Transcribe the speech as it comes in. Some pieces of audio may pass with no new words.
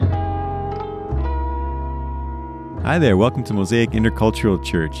Hi there, welcome to Mosaic Intercultural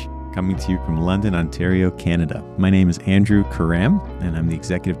Church, coming to you from London, Ontario, Canada. My name is Andrew Karram, and I'm the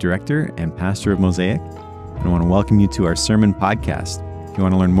Executive Director and Pastor of Mosaic. And I want to welcome you to our sermon podcast. If you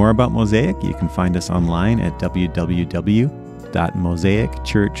want to learn more about Mosaic, you can find us online at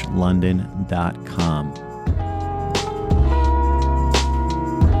www.mosaicchurchlondon.com.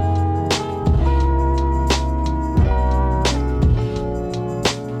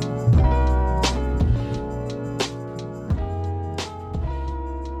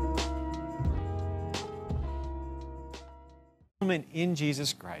 In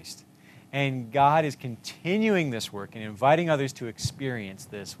Jesus Christ. And God is continuing this work and inviting others to experience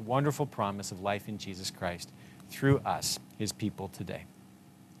this wonderful promise of life in Jesus Christ through us, His people today.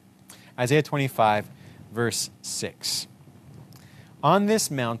 Isaiah 25, verse 6. On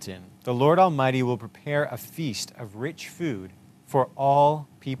this mountain, the Lord Almighty will prepare a feast of rich food for all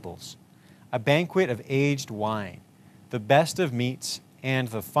peoples, a banquet of aged wine, the best of meats and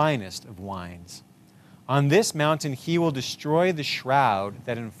the finest of wines. On this mountain He will destroy the shroud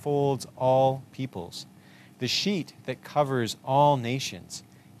that enfolds all peoples, the sheet that covers all nations.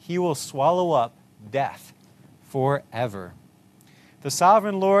 He will swallow up death forever. The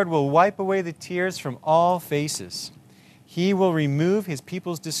sovereign Lord will wipe away the tears from all faces. He will remove His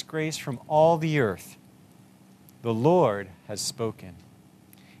people's disgrace from all the earth. The Lord has spoken.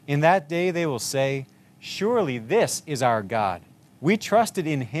 In that day they will say, "Surely this is our God. We trusted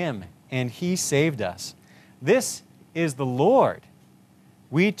in Him, and He saved us. This is the Lord.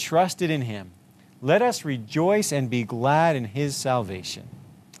 We trusted in Him. Let us rejoice and be glad in His salvation."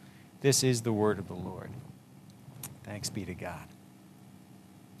 This is the word of the Lord. Thanks be to God.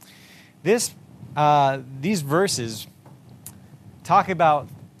 These verses talk about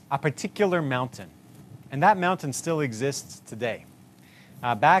a particular mountain, and that mountain still exists today.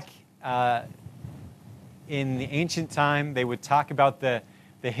 Back in the ancient time, they would talk about the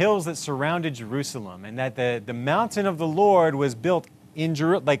hills that surrounded Jerusalem, and that the mountain of the Lord was built in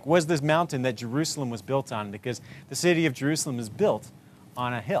was this mountain that Jerusalem was built on, because the city of Jerusalem is built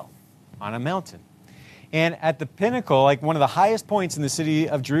on a hill, on a mountain. And at the pinnacle, like one of the highest points in the city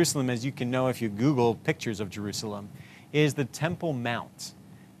of Jerusalem, as you can know if you Google pictures of Jerusalem, is the Temple Mount,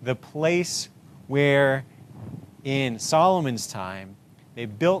 the place where in Solomon's time they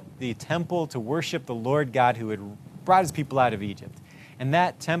built the temple to worship the Lord God who had brought His people out of Egypt. And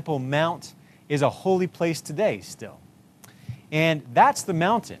that Temple Mount is a holy place today still. And that's the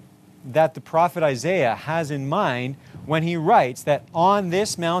mountain that the prophet Isaiah has in mind when he writes that on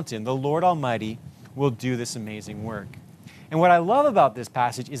this mountain, the Lord Almighty will do this amazing work. And what I love about this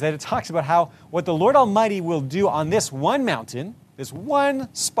passage is that it talks about how what the Lord Almighty will do on this one mountain, this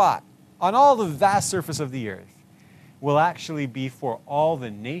one spot, on all the vast surface of the earth, will actually be for all the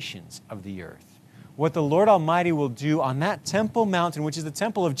nations of the earth. What the Lord Almighty will do on that Temple Mountain, which is the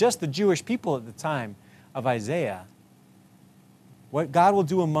temple of just the Jewish people at the time of Isaiah, what God will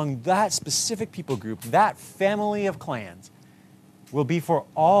do among that specific people group, that family of clans, will be for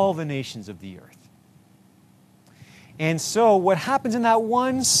all the nations of the earth. And so what happens in that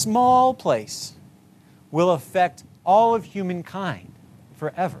one small place will affect all of humankind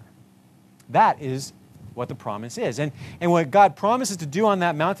forever. That is what the promise is. And what God promises to do on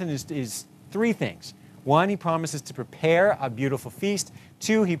that mountain is three things. One, He promises to prepare a beautiful feast.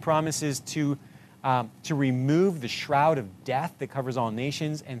 Two, He promises to remove the shroud of death that covers all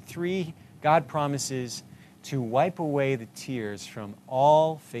nations. And three, God promises to wipe away the tears from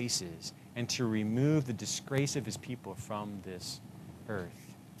all faces and to remove the disgrace of His people from this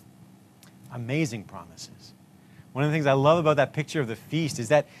earth. Amazing promises. One of the things I love about that picture of the feast is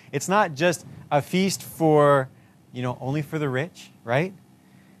that it's not just a feast for, only for the rich, right?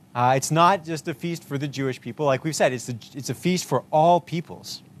 It's not just a feast for the Jewish people. Like we've said, it's a feast for all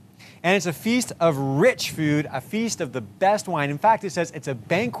peoples. And it's a feast of rich food, a feast of the best wine. In fact, it says it's a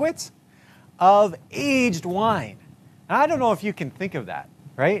banquet of aged wine. And I don't know if you can think of that,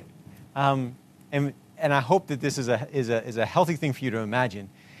 right? And I hope that this is a healthy thing for you to imagine.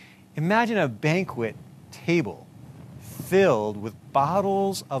 Imagine a banquet table filled with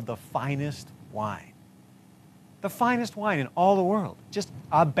bottles of the finest wine. The finest wine in all the world. Just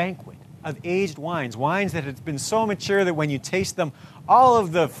a banquet of aged wines. Wines that have been so mature that when you taste them, all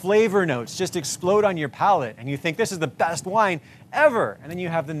of the flavor notes just explode on your palate. And you think, this is the best wine ever. And then you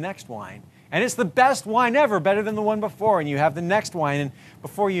have the next wine. And it's the best wine ever, better than the one before. And you have the next wine. And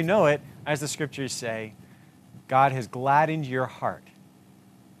before you know it, as the scriptures say, God has gladdened your heart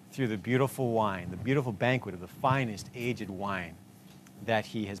through the beautiful wine, the beautiful banquet of the finest aged wine that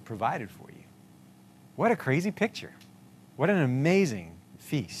He has provided for you. What a crazy picture. What an amazing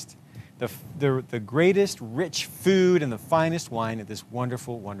feast the greatest rich food and the finest wine at this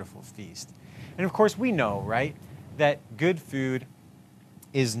wonderful, wonderful feast. And of course, we know, right, that good food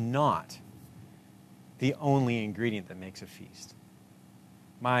is not the only ingredient that makes a feast.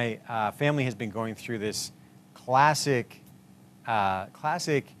 My family has been going through this classic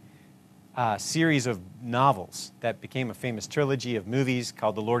series of novels that became a famous trilogy of movies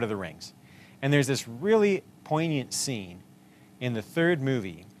called The Lord of the Rings. And there's this really poignant scene in the third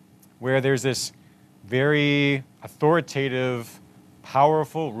movie where there's this very authoritative,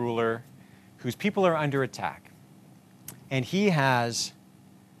 powerful ruler whose people are under attack. And he has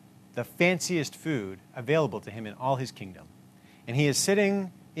the fanciest food available to him in all his kingdom. And he is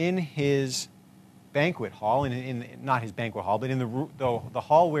sitting in his banquet hall, not his banquet hall, but in the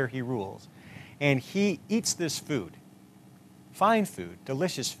hall where he rules. And he eats this food, fine food,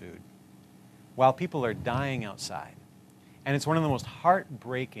 delicious food, while people are dying outside. And it's one of the most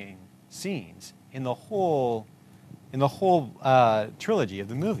heartbreaking scenes in the whole trilogy of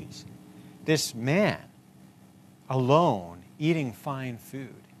the movies. This man, alone, eating fine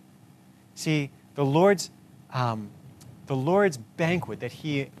food. See, the Lord's banquet that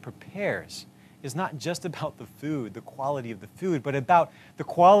he prepares is not just about the food, the quality of the food, but about the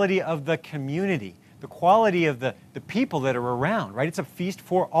quality of the community, the quality of the people that are around, right? It's a feast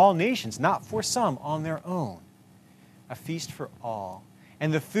for all nations, not for some on their own. A feast for all.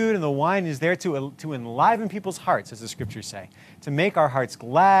 And the food and the wine is there to enliven people's hearts, as the scriptures say, to make our hearts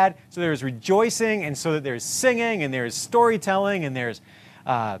glad, so there's rejoicing, and so that there's singing, and there's storytelling, and there's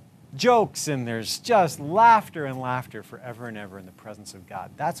jokes, and there's just laughter and laughter forever and ever in the presence of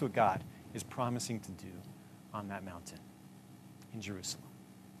God. That's what God is promising to do on that mountain in Jerusalem.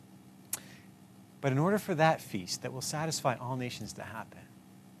 But in order for that feast that will satisfy all nations to happen,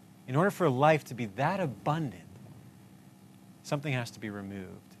 in order for life to be that abundant, something has to be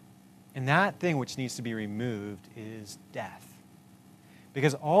removed. And that thing which needs to be removed is death.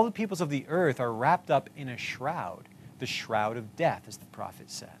 Because all the peoples of the earth are wrapped up in a shroud, the shroud of death, as the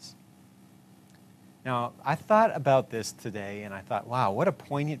prophet says. Now, I thought about this today, and I thought, wow, what a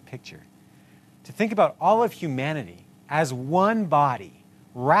poignant picture. To think about all of humanity as one body,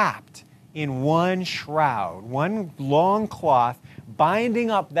 wrapped in one shroud, one long cloth, binding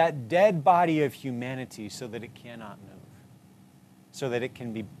up that dead body of humanity so that it cannot move, so that it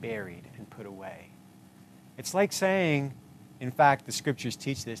can be buried and put away. It's like saying, in fact, the scriptures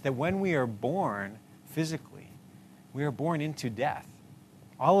teach this, that when we are born physically, we are born into death.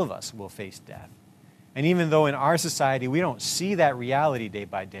 All of us will face death. And even though in our society we don't see that reality day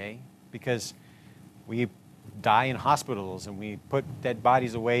by day, because we die in hospitals and we put dead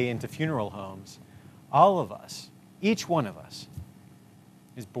bodies away into funeral homes, all of us, each one of us,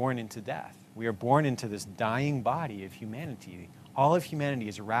 is born into death. We are born into this dying body of humanity. All of humanity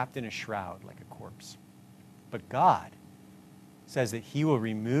is wrapped in a shroud like a corpse. But God says that he will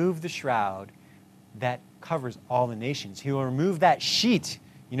remove the shroud that covers all the nations. He will remove that sheet.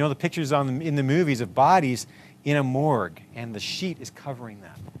 You know the pictures in the movies of bodies in a morgue, and the sheet is covering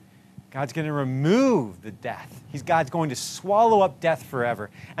them. God's going to remove the death. God's going to swallow up death forever.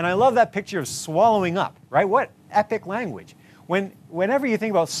 And I love that picture of swallowing up, right? What epic language. Whenever you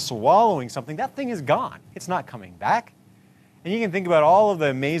think about swallowing something, that thing is gone. It's not coming back. And you can think about all of the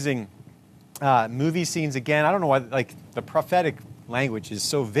amazing movie scenes again. I don't know why, like, the prophetic language is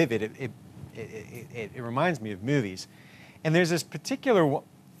so vivid. It reminds me of movies. And there's this particular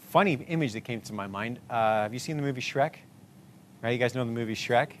funny image that came to my mind. Have you seen the movie Shrek? Right, you guys know the movie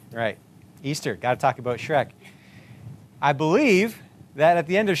Shrek? Right. Easter, got to talk about Shrek. I believe that at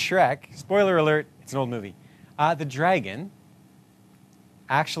the end of Shrek, spoiler alert, it's an old movie, the dragon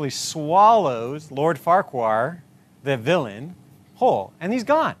actually swallows Lord Farquhar, the villain, whole. And he's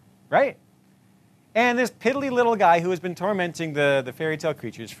gone, right? And this piddly little guy who has been tormenting the fairy tale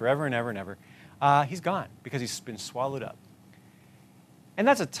creatures forever and ever and ever, he's gone because he's been swallowed up. And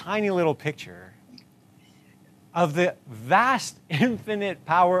that's a tiny little picture of the vast, infinite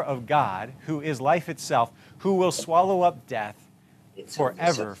power of God, who is life itself, who will swallow up death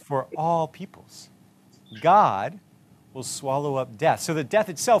forever for all peoples. God will swallow up death, so that death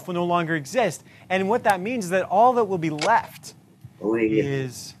itself will no longer exist. And what that means is that all that will be left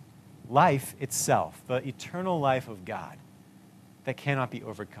is life itself, the eternal life of God that cannot be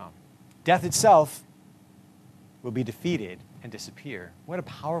overcome. Death itself will be defeated and disappear. What a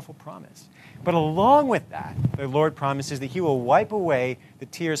powerful promise. But along with that, the Lord promises that he will wipe away the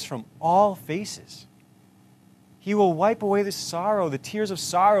tears from all faces. He will wipe away the sorrow, the tears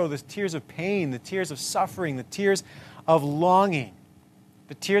of pain, the tears of suffering, the tears of longing,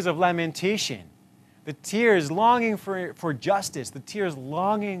 the tears of lamentation, the tears longing for justice, the tears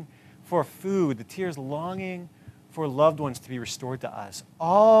longing for food, the tears longing for loved ones to be restored to us.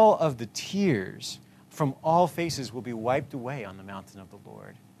 All of the tears from all faces will be wiped away on the mountain of the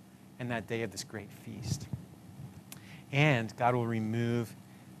Lord in that day of this great feast. And God will remove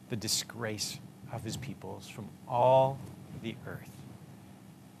the disgrace of his peoples from all the earth.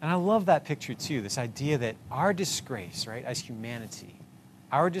 And I love that picture too, this idea that our disgrace, right, as humanity,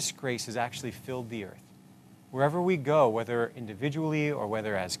 our disgrace has actually filled the earth. Wherever we go, whether individually or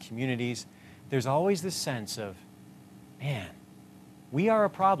whether as communities, there's always this sense of, man, we are a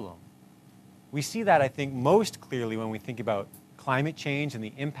problem. We see that, I think, most clearly when we think about climate change and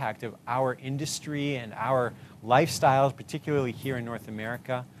the impact of our industry and our lifestyles, particularly here in North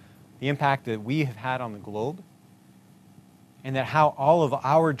America, the impact that we have had on the globe, and that how all of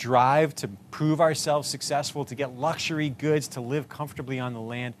our drive to prove ourselves successful, to get luxury goods, to live comfortably on the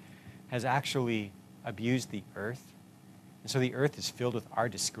land, has actually abused the earth. And so the earth is filled with our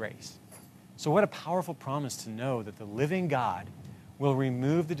disgrace. So what a powerful promise to know that the living God will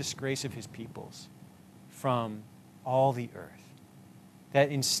remove the disgrace of his peoples from all the earth.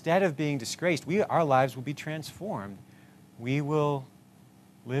 That instead of being disgraced, our lives will be transformed. We will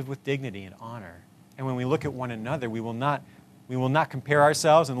live with dignity and honor. And when we look at one another, we will not compare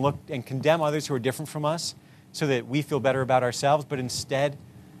ourselves and look and condemn others who are different from us so that we feel better about ourselves, but instead,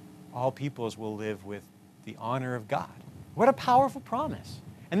 all peoples will live with the honor of God. What a powerful promise.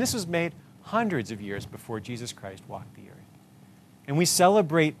 And this was made hundreds of years before Jesus Christ walked the earth. And we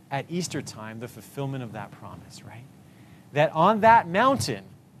celebrate at Easter time the fulfillment of that promise, right? That on that mountain,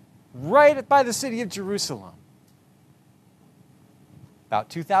 right by the city of Jerusalem, about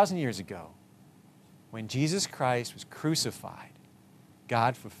 2,000 years ago, when Jesus Christ was crucified,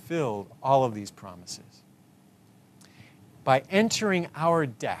 God fulfilled all of these promises. By entering our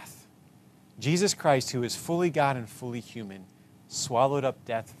death, Jesus Christ, who is fully God and fully human, swallowed up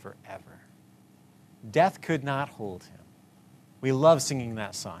death forever. Death could not hold him. We love singing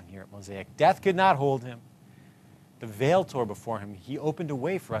that song here at Mosaic. Death could not hold him. The veil tore before him. He opened a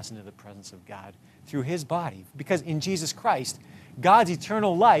way for us into the presence of God through his body. Because in Jesus Christ, God's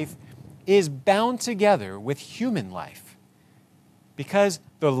eternal life is bound together with human life. Because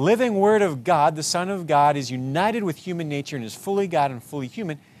the living Word of God, the Son of God, is united with human nature and is fully God and fully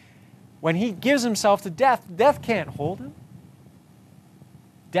human. When he gives himself to death, death can't hold him.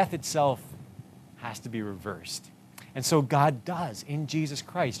 Death itself has to be reversed. And so God does, in Jesus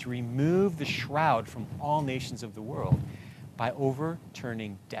Christ, remove the shroud from all nations of the world by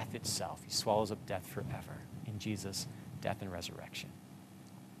overturning death itself. He swallows up death forever in Jesus' death and resurrection.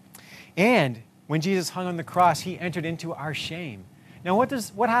 And when Jesus hung on the cross, he entered into our shame. Now,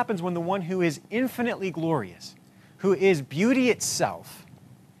 what happens when the one who is infinitely glorious, who is beauty itself,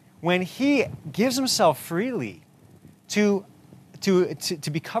 when he gives himself freely to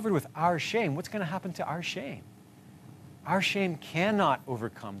be covered with our shame, what's going to happen to our shame? Our shame cannot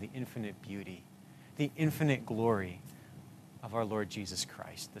overcome the infinite beauty, the infinite glory of our Lord Jesus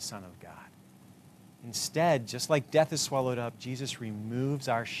Christ, the Son of God. Instead, just like death is swallowed up, Jesus removes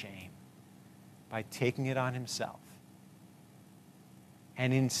our shame by taking it on himself.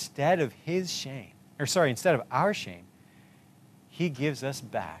 And instead of our shame, he gives us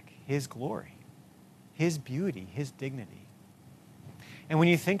back his glory, his beauty, his dignity. And when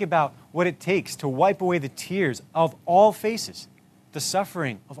you think about what it takes to wipe away the tears of all faces, the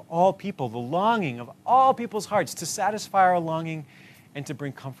suffering of all people, the longing of all people's hearts, to satisfy our longing and to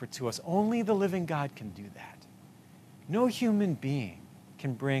bring comfort to us, only the living God can do that. No human being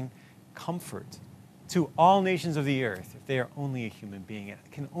can bring comfort to all nations of the earth if they are only a human being. It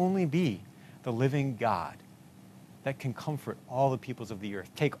can only be the living God that can comfort all the peoples of the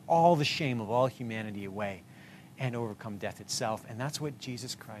earth, take all the shame of all humanity away, and overcome death itself. And that's what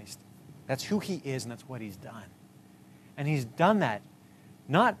Jesus Christ, that's who he is, and that's what he's done. And he's done that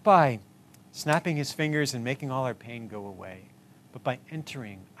not by snapping his fingers and making all our pain go away, but by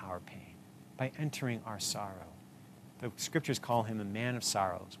entering our pain, by entering our sorrow. The scriptures call him the man of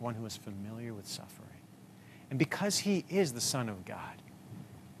sorrows, one who is familiar with suffering. And because he is the Son of God,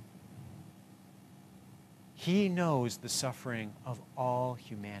 he knows the suffering of all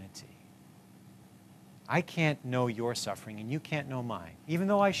humanity. I can't know your suffering, and you can't know mine. Even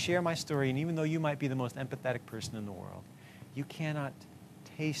though I share my story, and even though you might be the most empathetic person in the world, you cannot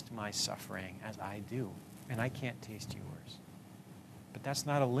taste my suffering as I do, and I can't taste yours. But that's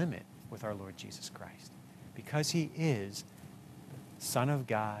not a limit with our Lord Jesus Christ. Because he is the Son of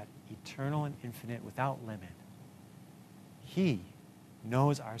God, eternal and infinite, without limit, he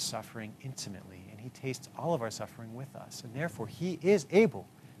knows our suffering intimately, and he tastes all of our suffering with us. And therefore, he is able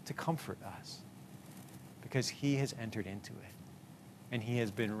to comfort us because he has entered into it. and he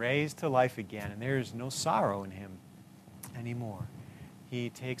has been raised to life again, and there is no sorrow in him anymore. He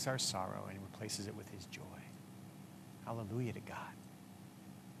takes our sorrow and replaces it with his joy. Hallelujah to God.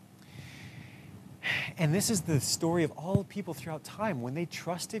 And this is the story of all people throughout time. When they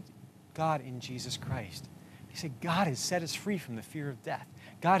trusted God in Jesus Christ, they said, God has set us free from the fear of death.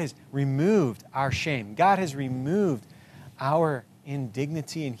 God has removed our shame. God has removed our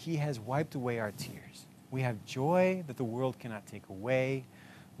indignity, and he has wiped away our tears. We have joy that the world cannot take away.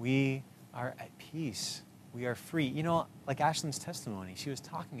 We are at peace. We are free. You know, like Ashlyn's testimony, she was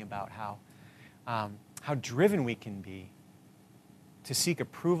talking about how driven we can be to seek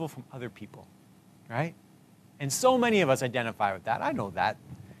approval from other people, right? And so many of us identify with that. I know that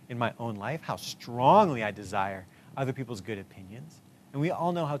in my own life, how strongly I desire other people's good opinions. And we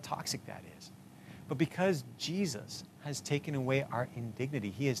all know how toxic that is. But because Jesus has taken away our indignity,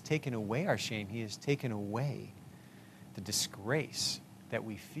 he has taken away our shame, he has taken away the disgrace that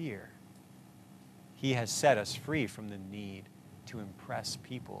we fear, he has set us free from the need to impress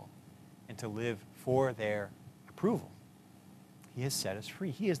people and to live for their approval. He has set us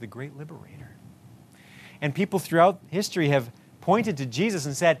free. He is the great liberator. And people throughout history have pointed to Jesus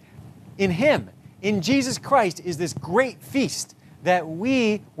and said, in him, in Jesus Christ, is this great feast that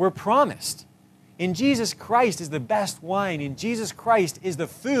we were promised. In Jesus Christ is the best wine. In Jesus Christ is the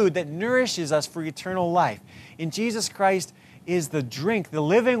food that nourishes us for eternal life. In Jesus Christ is the drink, the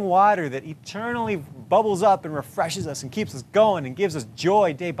living water that eternally bubbles up and refreshes us and keeps us going and gives us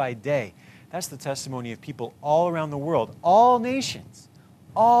joy day by day. That's the testimony of people all around the world, all nations,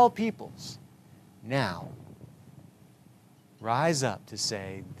 all peoples. Now, rise up to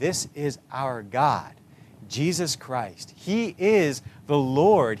say, this is our God, Jesus Christ. He is the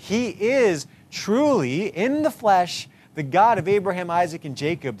Lord. He is truly, in the flesh, the God of Abraham, Isaac, and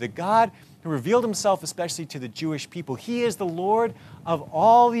Jacob, the God who revealed himself especially to the Jewish people. He is the Lord of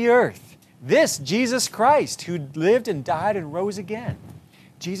all the earth. This Jesus Christ, who lived and died and rose again.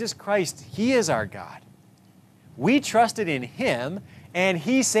 Jesus Christ, he is our God. We trusted in him, and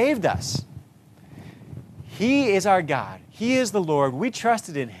he saved us. He is our God. He is the Lord. We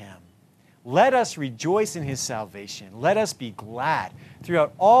trusted in him. Let us rejoice in his salvation. Let us be glad.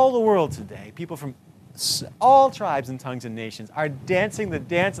 Throughout all the world today, people from all tribes and tongues and nations are dancing the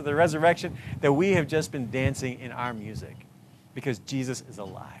dance of the resurrection that we have just been dancing in our music. Because Jesus is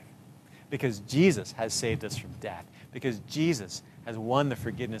alive. Because Jesus has saved us from death. Because Jesus has won the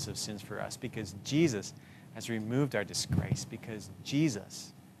forgiveness of sins for us. Because Jesus has removed our disgrace. Because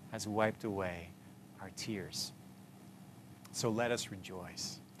Jesus has wiped away our tears. So let us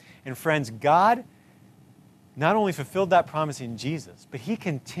rejoice. And friends, God not only fulfilled that promise in Jesus, but he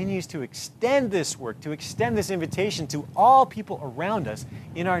continues to extend this work, to extend this invitation to all people around us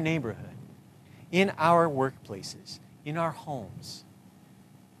in our neighborhood, in our workplaces, in our homes.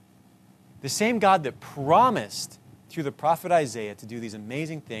 The same God that promised through the prophet Isaiah to do these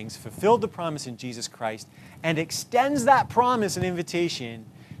amazing things, fulfilled the promise in Jesus Christ, and extends that promise and invitation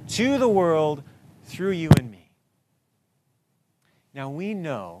to the world through you and me. Now we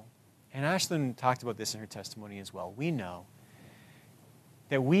know, and Ashlyn talked about this in her testimony as well, we know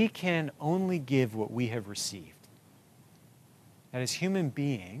that we can only give what we have received. That as human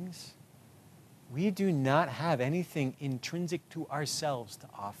beings, we do not have anything intrinsic to ourselves to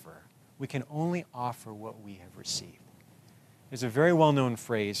offer. We can only offer what we have received. There's a very well-known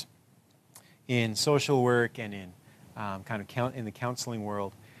phrase in social work and in in the counseling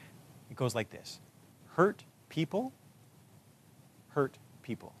world. It goes like this: hurt people, hurt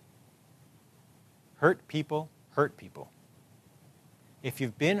people. Hurt people, hurt people. If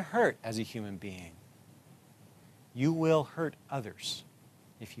you've been hurt as a human being, you will hurt others.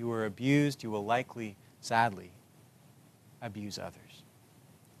 If you were abused, you will likely, sadly, abuse others.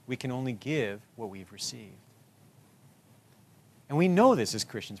 We can only give what we've received. And we know this as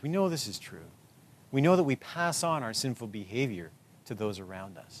Christians. We know this is true. We know that we pass on our sinful behavior to those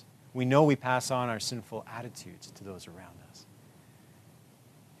around us. We know we pass on our sinful attitudes to those around us.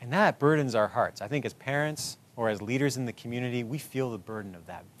 And that burdens our hearts. I think as parents or as leaders in the community, we feel the burden of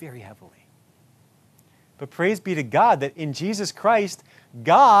that very heavily. But praise be to God that in Jesus Christ,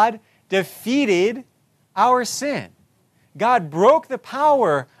 God defeated our sin. God broke the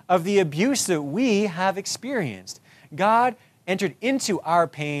power of the abuse that we have experienced. God entered into our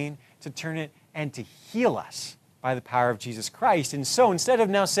pain to turn it and to heal us by the power of Jesus Christ. And so instead of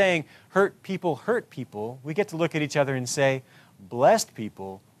now saying, hurt people, we get to look at each other and say, blessed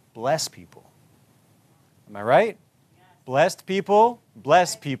people, bless people. Am I right? Yes. Blessed people,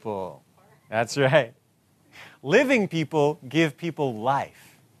 bless people. That's right. Living people give people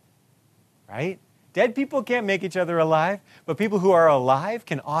life. Right? Dead people can't make each other alive, but people who are alive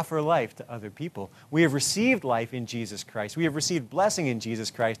can offer life to other people. We have received life in Jesus Christ. We have received blessing in Jesus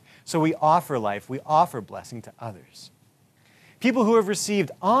Christ, so we offer life. We offer blessing to others. People who have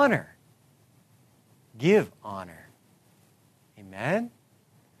received honor give honor. Amen?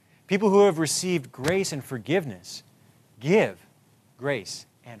 People who have received grace and forgiveness give grace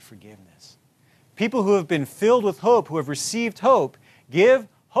and forgiveness. People who have been filled with hope, who have received hope, give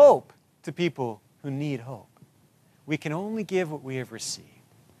hope to people who need hope. We can only give what we have received.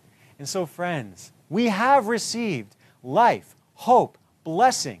 And so, friends, we have received life, hope,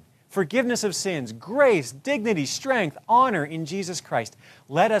 blessing, forgiveness of sins, grace, dignity, strength, honor in Jesus Christ.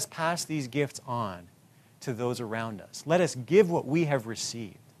 Let us pass these gifts on to those around us. Let us give what we have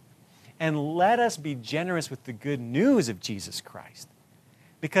received. And let us be generous with the good news of Jesus Christ.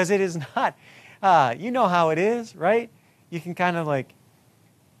 Because it is not, you know how it is, right? You can kind of like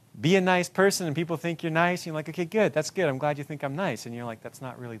be a nice person and people think you're nice. And you're like, okay, good, that's good. I'm glad you think I'm nice. And you're like, that's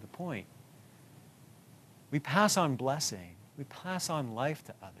not really the point. We pass on blessing. We pass on life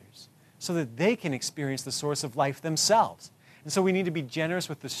to others so that they can experience the source of life themselves. And so we need to be generous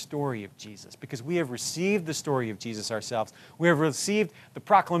with the story of Jesus because we have received the story of Jesus ourselves. We have received the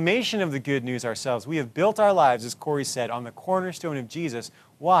proclamation of the good news ourselves. We have built our lives, as Corey said, on the cornerstone of Jesus.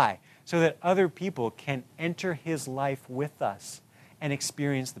 Why? So that other people can enter his life with us and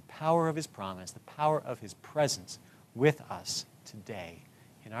experience the power of his promise, the power of his presence with us today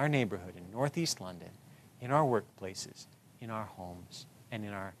in our neighborhood, in Northeast London, in our workplaces, in our homes, and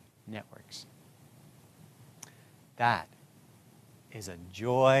in our networks. That is a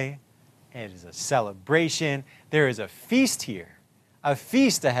joy. It is a celebration. There is a feast here, a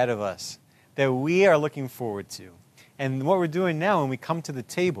feast ahead of us that we are looking forward to. And what we're doing now when we come to the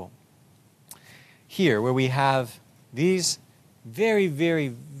table here, where we have these very, very,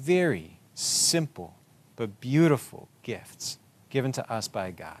 very simple but beautiful gifts given to us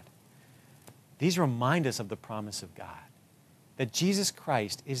by God. These remind us of the promise of God, that Jesus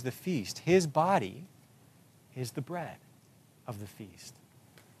Christ is the feast. His body is the bread of the feast.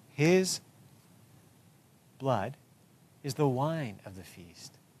 His blood is the wine of the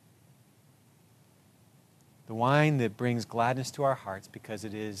feast. The wine that brings gladness to our hearts because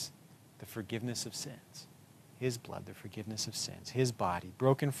it is the forgiveness of sins. His blood, the forgiveness of sins. His body,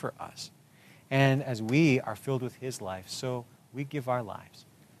 broken for us. And as we are filled with his life, so we give our lives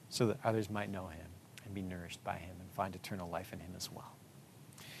so that others might know him and be nourished by him and find eternal life in him as well.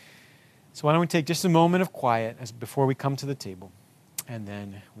 So why don't we take just a moment of quiet before we come to the table, and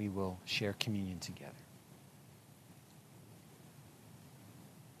then we will share communion together.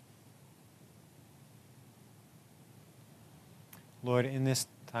 Lord, in this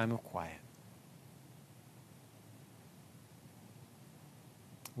time of quiet,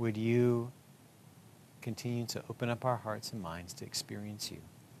 would you continue to open up our hearts and minds to experience you,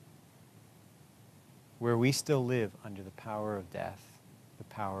 where we still live under the power of death, the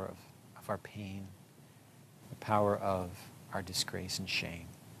power of our pain, the power of our disgrace and shame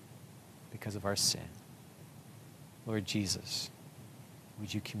because of our sin. Lord Jesus,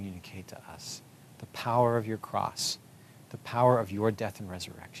 would you communicate to us the power of your cross, the power of your death and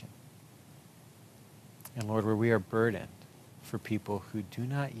resurrection. And Lord, where we are burdened for people who do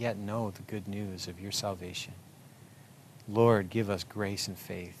not yet know the good news of your salvation, Lord, give us grace and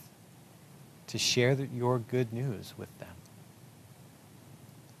faith to share your good news with them.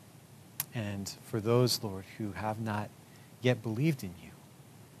 And for those, Lord, who have not yet believed in you,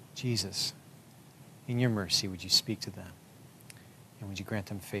 Jesus, in your mercy, would you speak to them? And would you grant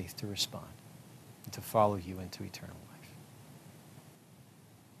them faith to respond and to follow you into eternal life?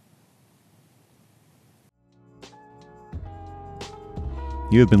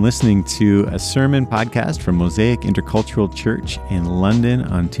 You have been listening to a sermon podcast from Mosaic Intercultural Church in London,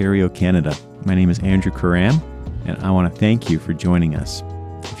 Ontario, Canada. My name is Andrew Karram, and I want to thank you for joining us.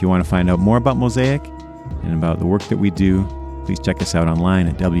 If you want to find out more about Mosaic and about the work that we do, please check us out online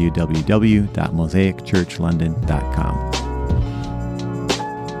at www.mosaicchurchlondon.com.